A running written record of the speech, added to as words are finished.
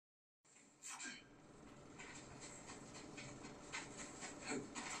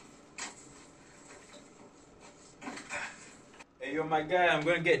Hey yo, my guy, I'm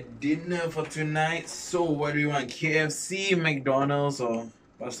gonna get dinner for tonight. So what do you want? KFC, McDonald's, or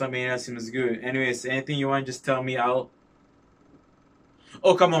Pasta Mania seems good. Anyways, anything you want, just tell me. Oh,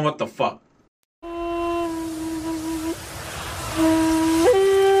 come on, what the fuck?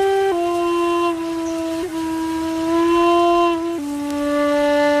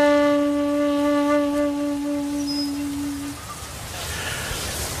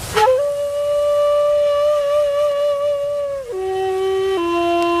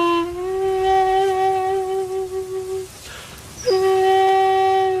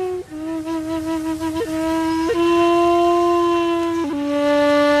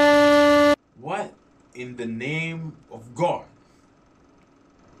 What in the name of God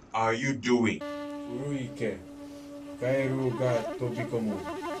are you doing? Uruike, Kairu ga tobikomo,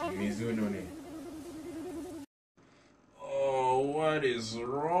 Mizuno ne. Oh, what is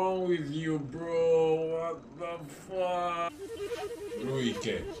wrong with you, bro? What the fuck?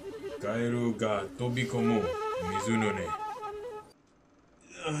 Uruike, Kairu ga tobikomo, Mizuno ne.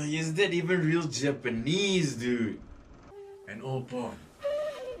 Is that even real Japanese, dude? An old poem.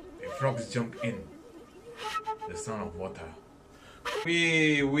 Frogs jump in. The sound of water.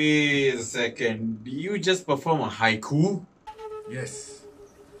 Wait a second. Do you just perform a haiku? Yes.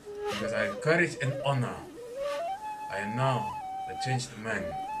 Because I have courage and honor. I am now a changed man.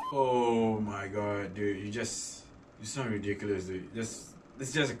 Oh my god, dude. You sound ridiculous, dude. It's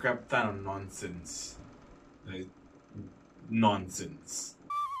just a crap ton of nonsense. Like, nonsense.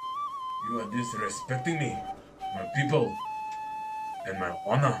 You are disrespecting me, my people, and my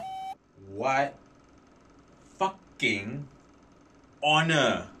honor. What fucking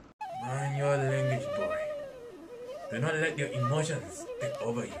honor? Mind your language, boy. Do not let your emotions take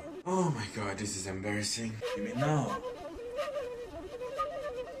over you. Oh my god, this is embarrassing. You mean now?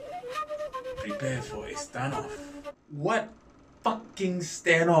 Prepare for a standoff. What fucking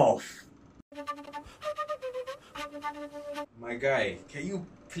standoff? My guy, can you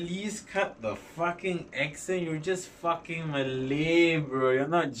please cut the fucking accent? You're just fucking Malay, bro. You're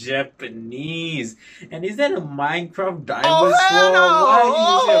not Japanese. And is that a Minecraft diamond sword? No. Why are you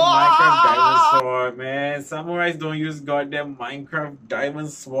using a Minecraft diamond sword, man? Samurais don't use goddamn Minecraft diamond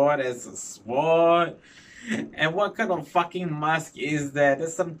sword as a sword. And what kind of fucking mask is that?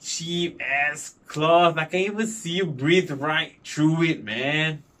 That's some cheap ass cloth. I can't even see you breathe right through it,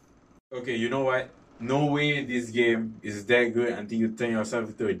 man. Okay, you know what? No way this game is that good until you turn yourself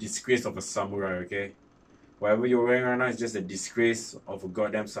into a disgrace of a samurai, okay? Whatever you're wearing right now is just a disgrace of a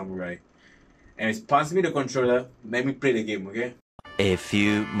goddamn samurai. And it's pass me the controller, let me play the game, okay? A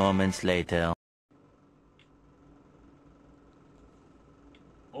few moments later.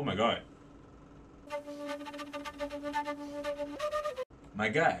 Oh my god. My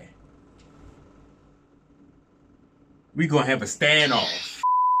guy. We gonna have a standoff.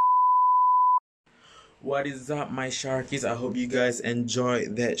 What is up, my sharkies? I hope you guys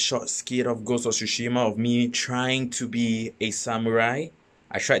enjoyed that short skit of Ghost of Tsushima of me trying to be a samurai.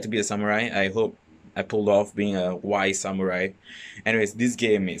 I tried to be a samurai. I hope I pulled off being a wise samurai. Anyways, this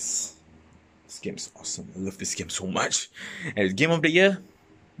game's awesome. I love this game so much. And it's Game of the Year?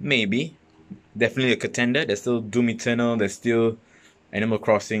 Maybe. Definitely a contender. There's still Doom Eternal. There's still Animal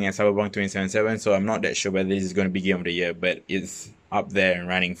Crossing and Cyberpunk 2077. So I'm not that sure whether this is going to be Game of the Year. But it's up there and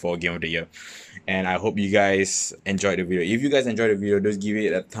running for Game of the Year. And I hope you guys enjoyed the video. If you guys enjoyed the video, just give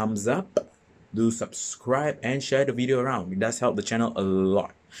it a thumbs up. Do subscribe and share the video around. It does help the channel a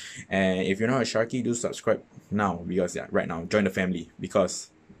lot. And if you're not a Sharky, do subscribe now. Because yeah, right now, join the family.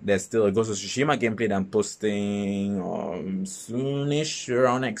 Because there's still a Ghost of Tsushima gameplay that I'm posting soonish,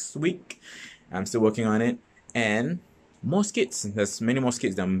 around next week. I'm still working on it. And more skits. There's many more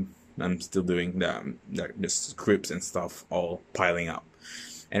skits that I'm still doing. The scripts and stuff all piling up.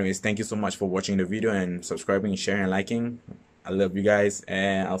 Anyways, thank you so much for watching the video and subscribing, sharing, and liking. I love you guys,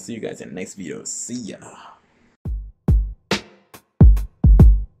 and I'll see you guys in the next video. See ya.